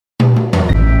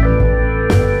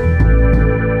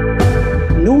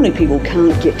normally people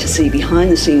can't get to see behind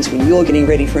the scenes when you're getting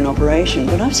ready for an operation,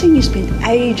 but I've seen you spend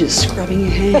ages scrubbing your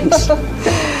hands.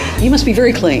 You must be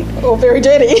very clean. Or very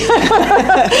dirty.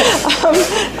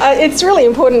 It's really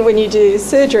important when you do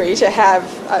surgery to have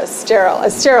as sterile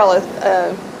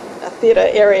a theatre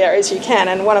area as you can,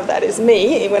 and one of that is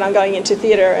me when I'm going into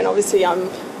theatre, and obviously I'm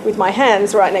with my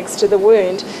hands right next to the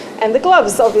wound. And the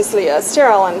gloves obviously are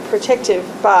sterile and protective,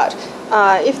 but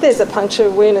if there's a puncture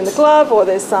wound in the glove or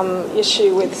there's some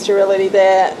issue with sterility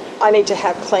there, I need to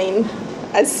have clean,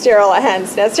 as sterile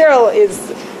hands. Now, sterile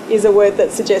is a word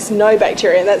that suggests no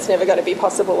bacteria, and that's never going to be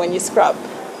possible when you scrub.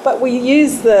 But we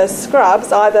use the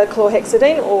scrubs, either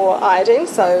chlorhexidine or iodine,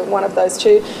 so one of those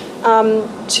two,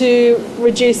 to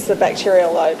reduce the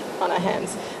bacterial load on our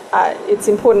hands. It's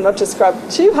important not to scrub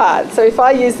too hard. So if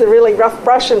I use the really rough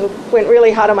brush and went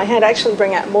really hard on my hand, I actually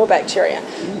bring out more bacteria.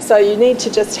 So you need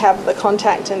to just have the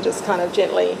contact and just kind of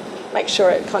gently make sure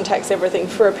it contacts everything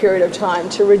for a period of time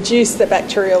to reduce the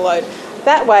bacterial load.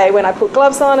 That way, when I put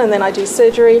gloves on and then I do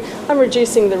surgery, I'm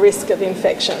reducing the risk of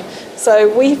infection.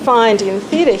 So we find in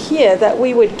theatre here that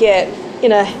we would get,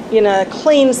 in a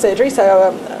clean surgery,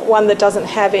 so one that doesn't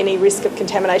have any risk of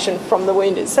contamination from the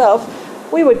wound itself,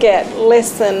 we would get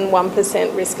less than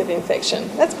 1% risk of infection.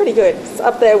 That's pretty good. It's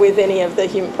up there with any of the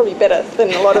human, probably better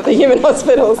than a lot of the human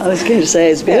hospitals. I was going to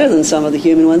say it's better than some of the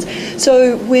human ones.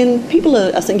 So when people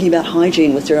are thinking about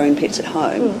hygiene with their own pets at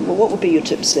home, well, what would be your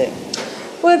tips there?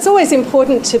 Well, it's always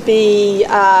important to be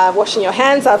washing your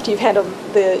hands after you've handled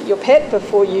your pet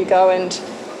before you go and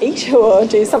eat or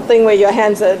do something where your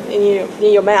hands are near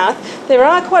your mouth. There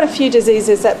are quite a few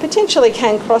diseases that potentially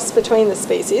can cross between the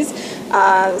species.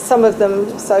 Some of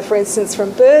them, so for instance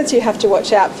from birds, you have to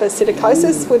watch out for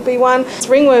psittacosis would be one.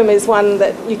 Ringworm is one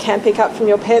that you can pick up from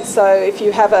your pet, so if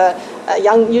you have a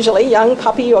usually young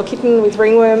puppy or kitten with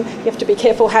ringworm, you have to be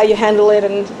careful how you handle it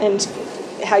and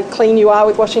how clean you are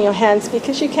with washing your hands,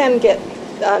 because you can get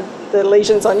the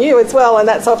lesions on you as well, and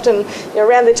that's often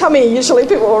around their tummy, usually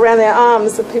people around their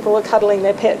arms, that people are cuddling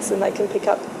their pets and they can pick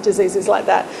up diseases like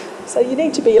that. So you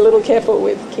need to be a little careful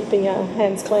with keeping your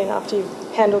hands clean after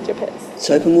you've handled your pets.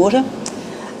 Soap and water?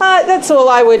 That's all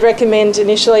I would recommend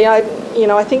initially. I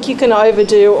think you can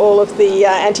overdo all of the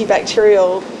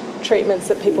antibacterial treatments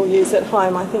that people use at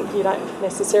home. I think you don't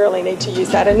necessarily need to use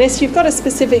that unless you've got a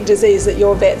specific disease that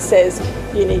your vet says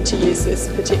you need to use this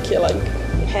particular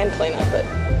hand cleaner, but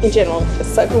in general,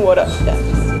 just soap and water.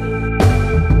 Yeah.